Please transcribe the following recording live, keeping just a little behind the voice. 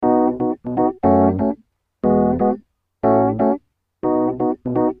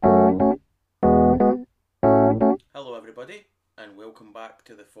everybody, and welcome back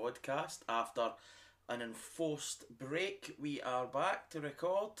to the Fodcast. After an enforced break, we are back to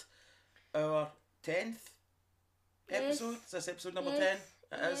record our 10th episode. Is this episode number 10? It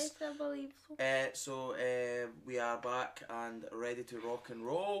is. Yes, I believe so. So we are back and ready to rock and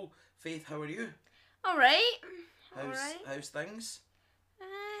roll. Faith, how are you? Alright. How's things?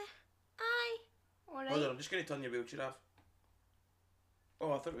 Alright. Hold on, I'm just going to turn your wheelchair off.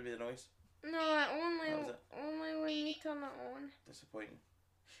 Oh, I thought it would be the noise. No, only when you turn it on. Disappointing.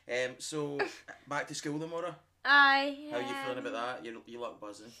 So back to school tomorrow. Aye. How are you feeling about that? You look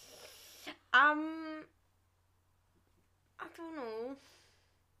buzzing. I don't know.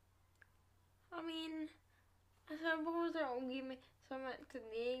 I mean, I suppose it'll give me something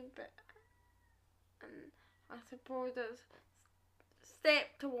today, but I suppose it's a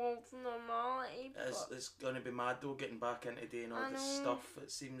step towards normality. It's going to be mad though, getting back into doing all this stuff. It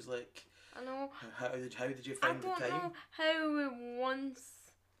seems like. I know. How did you find the time? I don't know how we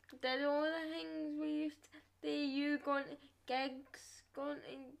once did all the things we used to do. You going to gigs, going to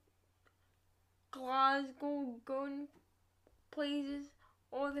Glasgow, going places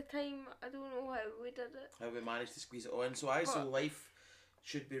all the time. I don't know how we did it. How we managed to squeeze it on. So life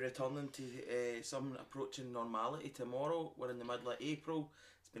should be returning to some approaching normality tomorrow. We're in the middle of April.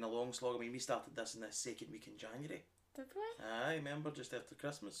 It's been a long slog. I mean, we started this in the second week in January. Did we? I remember just after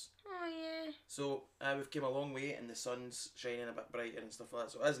Christmas. Oh yeah. So we've come a long way and the sun's shining a bit brighter and stuff like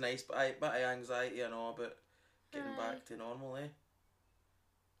that. So it's nice, but a bit of anxiety and all about getting back to normal, eh?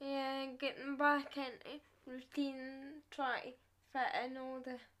 Yeah, getting back into routine, try to fit in all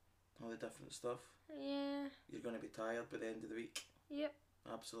the different stuff. Yeah. You're going to be tired by the end of the week. Yep.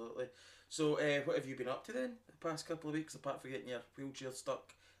 Absolutely. So what have you been up to then the past couple of weeks apart from getting your wheelchair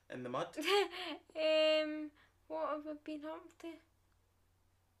stuck in the mud? What have I been up to?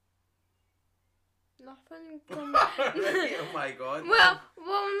 Nothing. Right, oh my god. Well,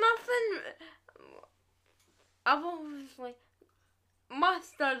 nothing. I've obviously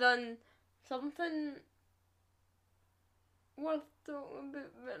must have done something worth talking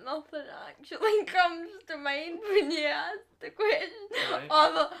about, but nothing actually comes to mind when you ask the question. Right.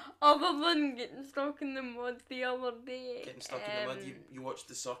 Other than getting stuck in the mud the other day. Getting stuck in the mud. You watched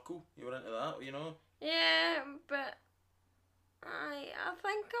The Circle. You were into that, you know? Yeah, but I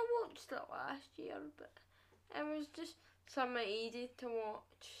think I watched it last year, but it was just something easy to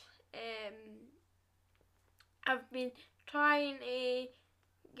watch. I've been trying to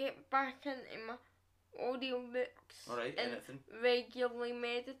get back into my audiobooks. Alright, and anything? Regularly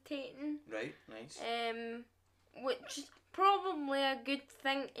meditating. Right, nice. Which is probably a good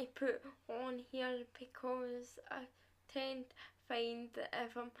thing to put on here because I tend to find that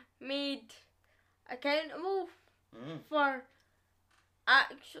if I'm made accountable for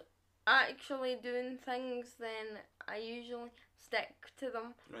actually doing things, then I usually stick to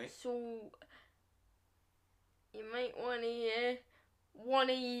them. Right. So you might want to one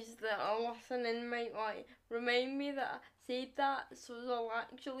of these that are listening might like remind me that I said that, so they'll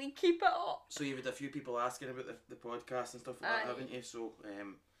actually keep it up. So you've had a few people asking about the podcast and stuff like that, haven't you? So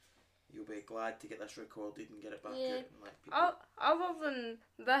you'll be glad to get this recorded and get it back out and let people. Other than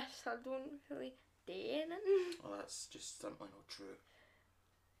this, I don't really do anything. Well, that's just simply not true.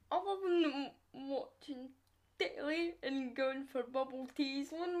 Other than watching telly and going for bubble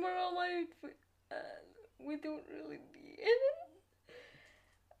teas when we're allowed, we don't really do anything.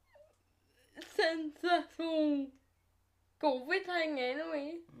 Since this whole COVID thing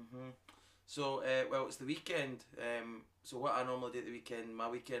anyway. So, well, it's the weekend. So what I normally do at the weekend, my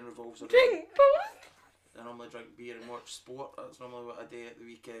weekend revolves around... Drink post! I normally drink beer and watch sport. That's normally what I do at the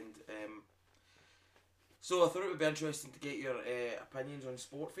weekend. So I thought it would be interesting to get your opinions on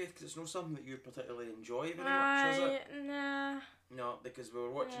sport, Faith, because it's not something that you particularly enjoy very much, is it? Nah. No, because we were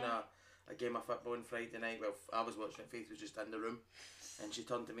watching a game of football on Friday night. Well, I was watching it, Faith was just in the room. And she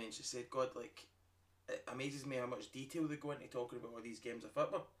turned to me and she said, God, like, it amazes me how much detail they go into talking about all these games of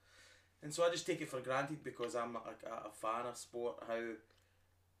football. And so I just take it for granted because I'm a fan of sport, how,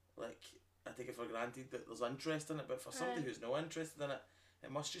 like, I take it for granted that there's interest in it. But for somebody who's not interested in it,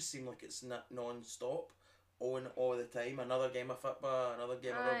 it must just seem like it's non-stop, on all the time. Another game of football, another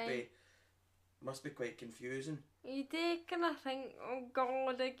game of rugby. Must be quite confusing. You do kind of think, oh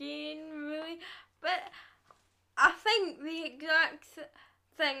God, again, really? But I think the exact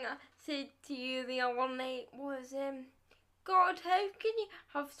thing I said to you the other night was, God, how can you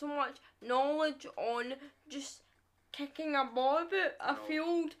have so much knowledge on just kicking a ball about a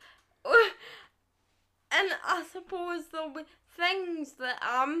field? And I suppose there'll be things that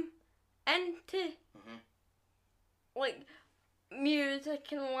I'm into, like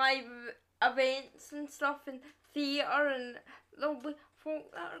music and live events and stuff, and theatre, and there'll be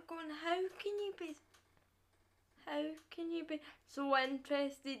folk that are going, how can you be so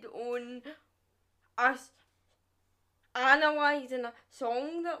interested on us analysing a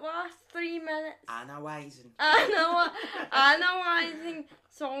song that lasts 3 minutes? Analysing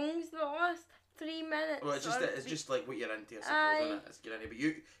songs that last 3 minutes. Well, it's just like what you're into, I suppose, isn't it? It's you're into. But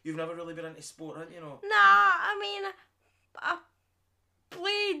you've never really been into sport, haven't you? No. Nah, I mean, I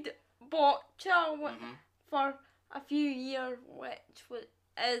played boccia for a few years, which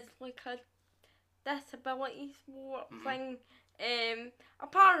is like a disability sport thing.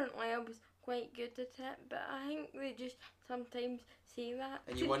 Apparently I was quite good at it, but I think they just sometimes say that.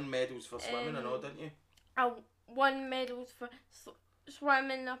 And you won medals for swimming and all, didn't you? I won medals for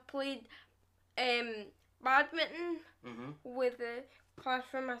swimming. I played badminton with the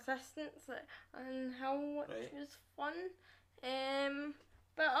classroom assistants and Hill, which was fun.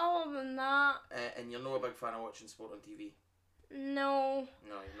 But other than that, and you're not a big fan of watching sport on TV? No.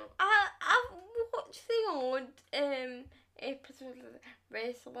 No, you're not. I've watched the odd episode of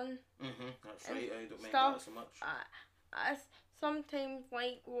wrestling. That's right. I don't mind stuff. that so much. I sometimes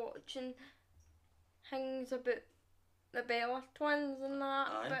like watching things about the Bella twins and that,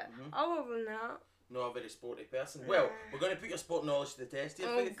 but other than that, not a very sporty person. Well, we're going to put your sport knowledge to the test here,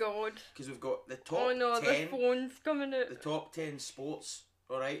 oh Faith, God, because we've got the top 10. Oh no, the phone's coming out. The top 10 sports.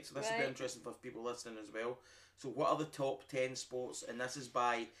 All right, so this will be interesting for people listening as well. So, what are the top 10 sports? And this is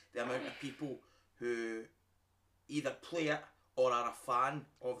by the amount of people who either play it or are a fan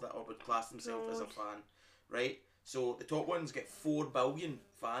of that, or would class themselves as a fan, right? So the top ones get 4 billion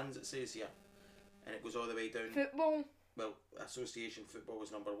fans, it says here, and it goes all the way down. Football. Well, association football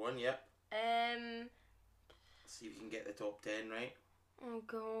was number 1. Yep. See if you can get the top 10 right. Oh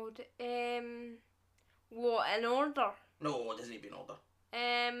God. What, in order? No, it doesn't need to be in order.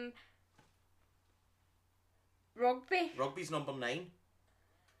 Rugby. Rugby's number 9.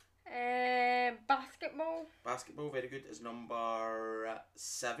 Basketball. Basketball, very good, is number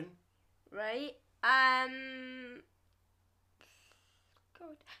 7. Right.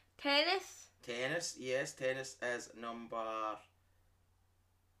 God. Tennis. Tennis, yes, tennis is number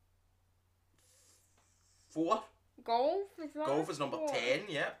 4. Golf is that? Golf is number 10.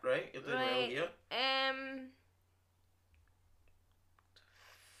 Yep, right. You're doing well here.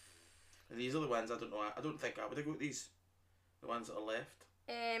 These are the ones I don't know. I don't think I would have got these. The ones that are left.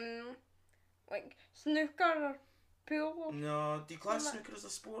 Like snooker or pool. No, do you class snooker as a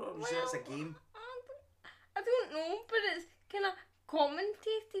sport or is it a game? I don't know, but it's kind of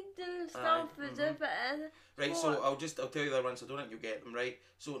commentated and stuff as if it is. Right, so I'll tell you the ones. I don't think you'll get them right.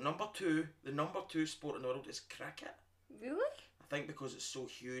 So the number 2 sport in the world is cricket. Really? I think because it's so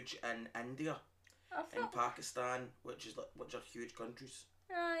huge in India, in Pakistan, which are huge countries.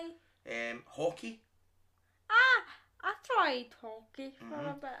 Aye. Hockey. I tried hockey for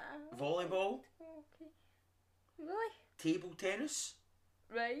a bit. Volleyball. Hockey. Really? Table tennis.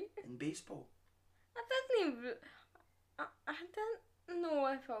 Right. And baseball. I didn't know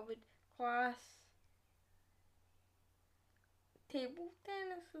if I would class table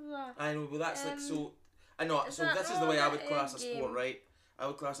tennis as that. I know, well that's like so. I know. So this is the way I would class a sport, right? I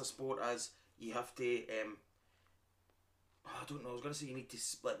would class a sport as you have to. I don't know. I was gonna say you need to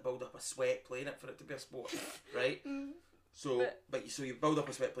build up a sweat playing it for it to be a sport, right? So, so you build up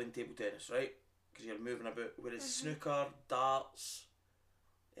a sweat playing table tennis, right? Because you're moving about. Whereas snooker, darts,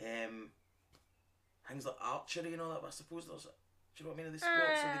 things like archery and all that. But I suppose there's. Do you know what I mean? The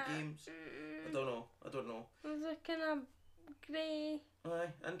sports and the games. I don't know. There's a kind of grey.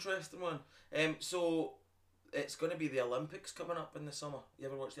 Aye, interesting one. So it's going to be the Olympics coming up in the summer. You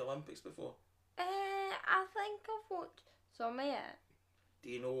ever watched the Olympics before? I think I've watched some of it. Do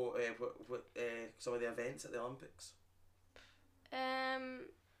you know what some of the events at the Olympics?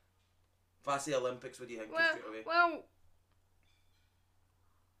 If I say Olympics, what do you think straight away? Well,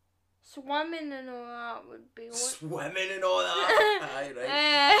 swimming and all that would be. Swimming and all that. Aye,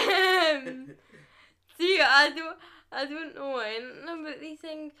 right. See, I don't know anything about these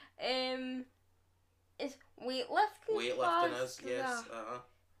things. Is weightlifting? Weightlifting is, yes.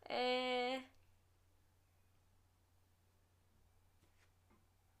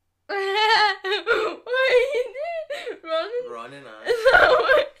 What are you doing? Running? Running,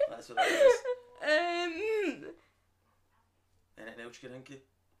 aye. That's what it is. Anything else you can think of?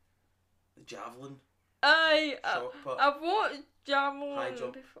 The javelin. Aye. Shot put. I've watched javelin High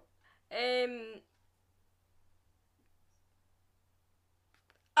jump. before.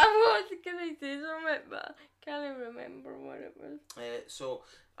 I was gonna say something, but I can't remember what it was. So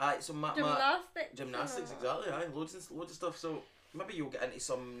Gymnastics. Gymnastics, exactly. Aye, loads of stuff. So maybe you'll get into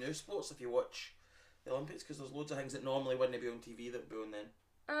some new sports if you watch the Olympics, because there's loads of things that normally wouldn't be on TV that will be on then.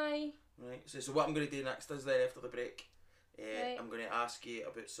 Aye. Right. So what I'm going to do next is then after the break, Right. I'm going to ask you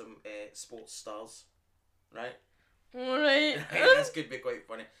about some sports stars. Right. Alright. This could be quite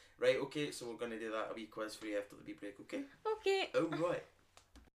funny. Right. Okay. So we're going to do that a wee quiz for you after the wee break. Okay. Okay. Oh right.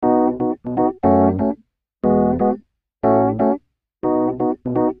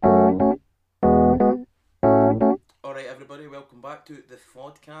 Alright everybody, welcome back to the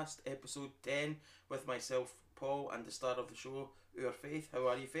Fodcast, episode 10, with myself, Paul, and the star of the show, our Faith. How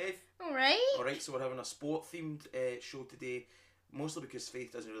are you, Faith? Alright. Alright, so we're having a sport themed show today, mostly because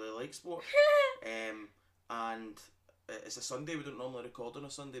Faith doesn't really like sport. And it's a Sunday. We don't normally record on a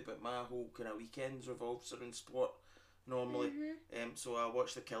Sunday, but my whole kind of weekends revolves around sport normally. So I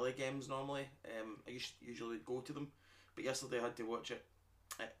watch the Kelly games normally. I usually go to them, but yesterday I had to watch it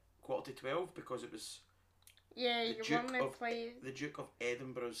at 11:45 because it was Yeah, the you want me to play. the Duke of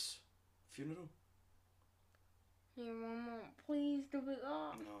Edinburgh's funeral. You want me pleased about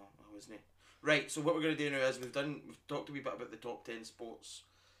that? No, I wasn't. Right, so what we're going to do now is we've talked a wee bit about the top 10 sports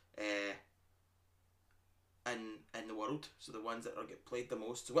in the world, so the ones that are get played the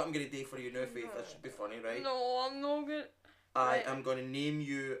most. So what I'm going to do for you now, Faith, this should be funny, right? No, I'm not good. I am going to name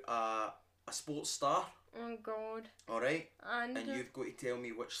you a sports star. Oh God. Alright? And you've got to tell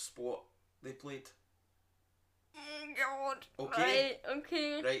me which sport they played. Oh God. Okay? Right,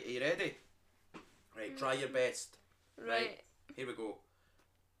 okay. Right, are you ready? Right, try your best. Right. Here we go.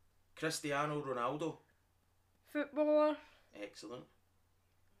 Cristiano Ronaldo. Footballer. Excellent.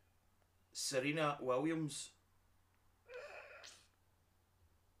 Serena Williams.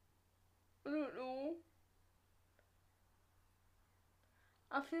 I don't know.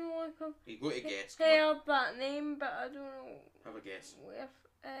 I feel like I've You got to guess. Come on. heard that name, but I don't know. Have a guess. With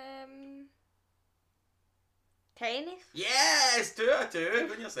tennis. Yes! 2 out of 2.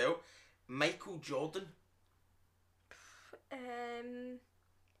 Go on yourself. Michael Jordan.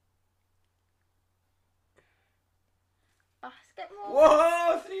 Basketball.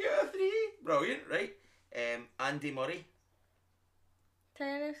 Whoa! 3 out of 3. Brilliant, right? Andy Murray.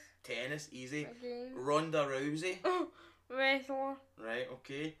 Tennis. Tennis, easy. Again. Ronda Rousey. Wrestler. Right,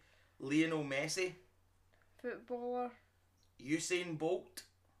 okay. Lionel Messi. Footballer. Usain Bolt.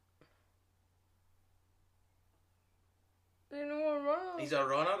 Do you know a runner? He's a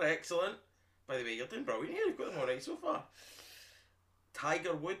runner, excellent. By the way, you're doing brilliant here. You've got them all right so far.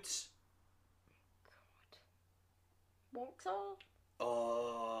 Tiger Woods. Boxer.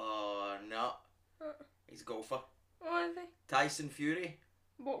 Oh, no. He's a golfer. What is he? Tyson Fury.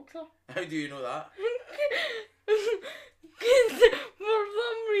 Boxer. How do you know that? Because for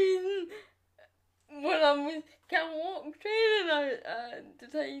some reason, when I was catwalk training, I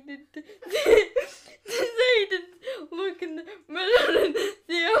decided to look in the mirror and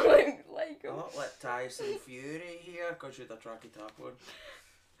see how I look like him. I'll not let Tyson Fury here because you had a tracky tap on.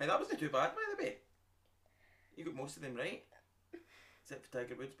 Hey, that wasn't too bad, by the way. You got most of them right. Except for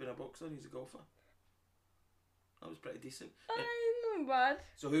Tiger Woods being a boxer, he's a golfer. That was pretty decent. Not bad.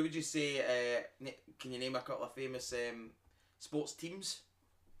 So who would you say, can you name a couple of famous sports teams?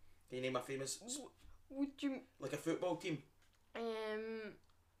 Can you name a famous, Would you... like a football team?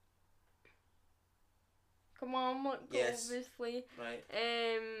 Come on, look, Yes. obviously. Right.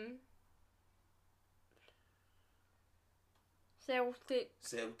 Celtic,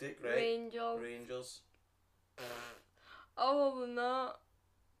 right. Rangers. Other than that,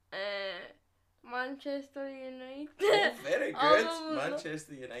 Manchester United. Oh, very good. Other than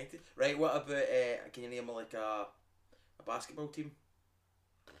Manchester United. Right, what about, can you name like a basketball team?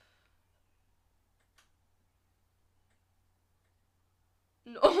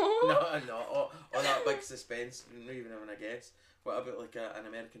 No. No. Oh, that big suspense. You're not even having a guess. What about like an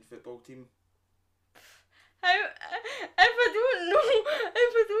American football team? If I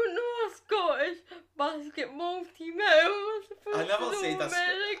don't know a Scottish basketball team, how am I supposed I never to said know a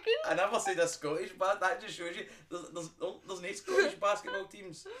American? I never said a Scottish that just shows you there's no Scottish basketball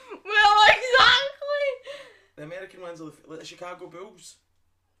teams. Well, exactly. The American ones are like the Chicago Bulls.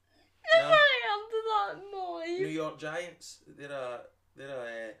 Never No. heard of that noise. New York Giants. They're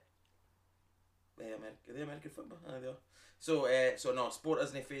American football. They are. So no, sport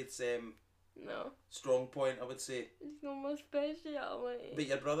isn't Faith's No, strong point, I would say. it's not my speciality. But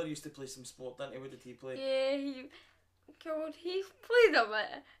your brother used to play some sport, didn't he? What did he play? Yeah, he's played a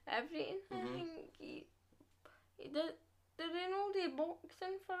bit of everything. I think he did. Did he know the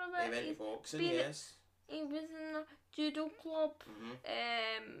boxing for a bit? He went to boxing, been- yes. He was in a judo club.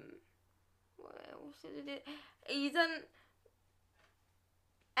 Mhm. What else did he do? He's in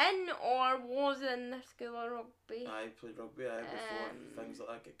or was in the school of rugby. I played rugby. Before Um, things like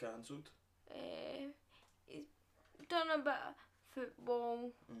that get cancelled. He's done a bit of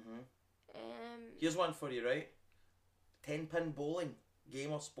football. Here's one for you, right? 10-pin bowling.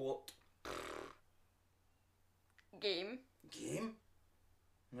 Game or sport? Game. Game?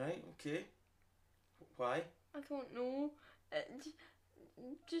 Right, okay. Why? I don't know.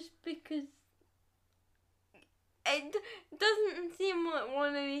 Just because it doesn't seem like one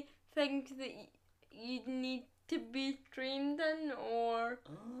of the things that you'd need to be trained in, or I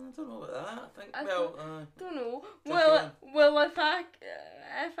don't know about that. I think, don't know. Well,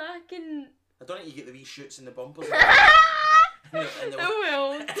 If I can. I don't think you get the wee shoots in the bumpers in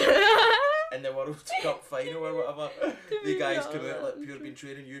the World Cup final or whatever. The guys come out like pure been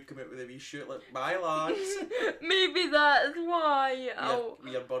training, you come out with a wee shoot like, bye lads. Maybe that's why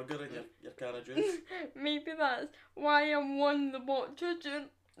with your burger and your can of juice. Maybe that's why I won the boccia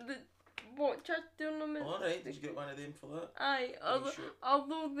tournament. Alright, did you get one of them for that? Aye,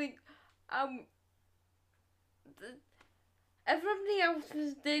 although everybody else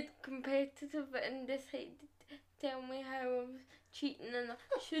was dead competitive and decided to tell me how I was cheating and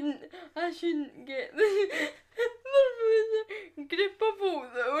I shouldn't get there was a group of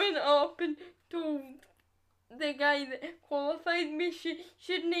folk that went up and told the guy that qualified me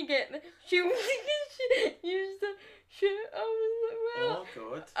shouldn't get there. She used a shoot. Oh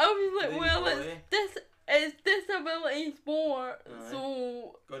God. It's disability sport,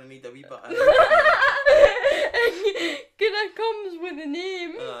 so gonna need a wee bit of it comes with a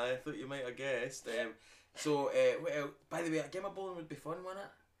name. I thought you might have guessed. So, well, by the way, a game of bowling would be fun, wouldn't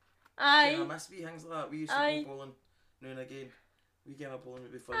it? Aye. I miss wee things like that. We used to go bowling now and again. Wee game of bowling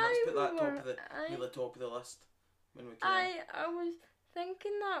would be fun. Let's put that near the top of the list when we can. I was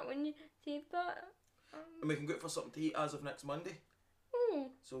thinking that when you said that. And we can go out for something to eat as of next Monday.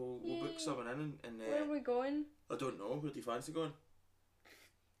 Oh. So we'll book something in and where are we going? I don't know. Where do you fancy going?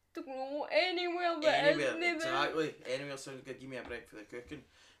 Don't know. Anywhere that isn't exactly. Anywhere sounds good. Give me a break for the cooking.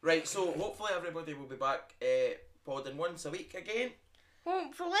 Right, so hopefully everybody will be back podding once a week again.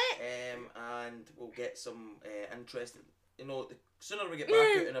 Hopefully. And we'll get some interesting, the sooner we get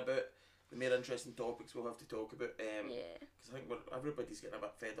back out and about, the more interesting topics we'll have to talk about. Because I think everybody's getting a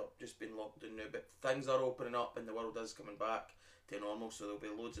bit fed up just being locked down now, but things are opening up and the world is coming back to normal, so there'll be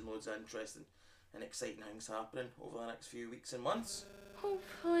loads and loads of interesting and exciting things happening over the next few weeks and months.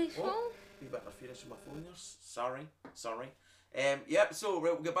 Hopefully so. Be a bit interference with my phone there. Sorry. So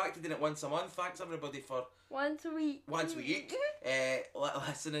we'll get back to doing it once a month. Thanks everybody for once a week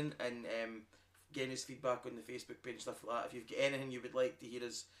listening and getting us feedback on the Facebook page, stuff like that. If you've got anything you would like to hear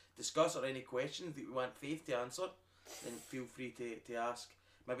us discuss or any questions that we want Faith to answer, then feel free to ask.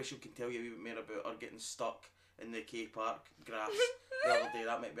 Maybe she can tell you a wee bit more about her getting stuck in the K Park grass the other day.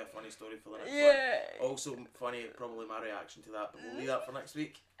 That might be a funny story for the next one. Also funny, probably my reaction to that, but we'll leave that for next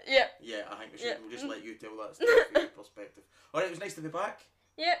week. Yeah, I think we should. We'll just let you tell that story from your perspective. Alright, it was nice to be back.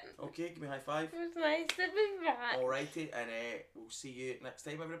 Okay, give me a high five. It was nice to be back. Alrighty, and we'll see you next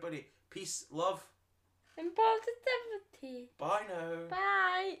time, everybody. Peace, love, and positivity. Bye now.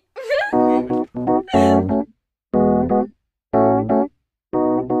 Bye.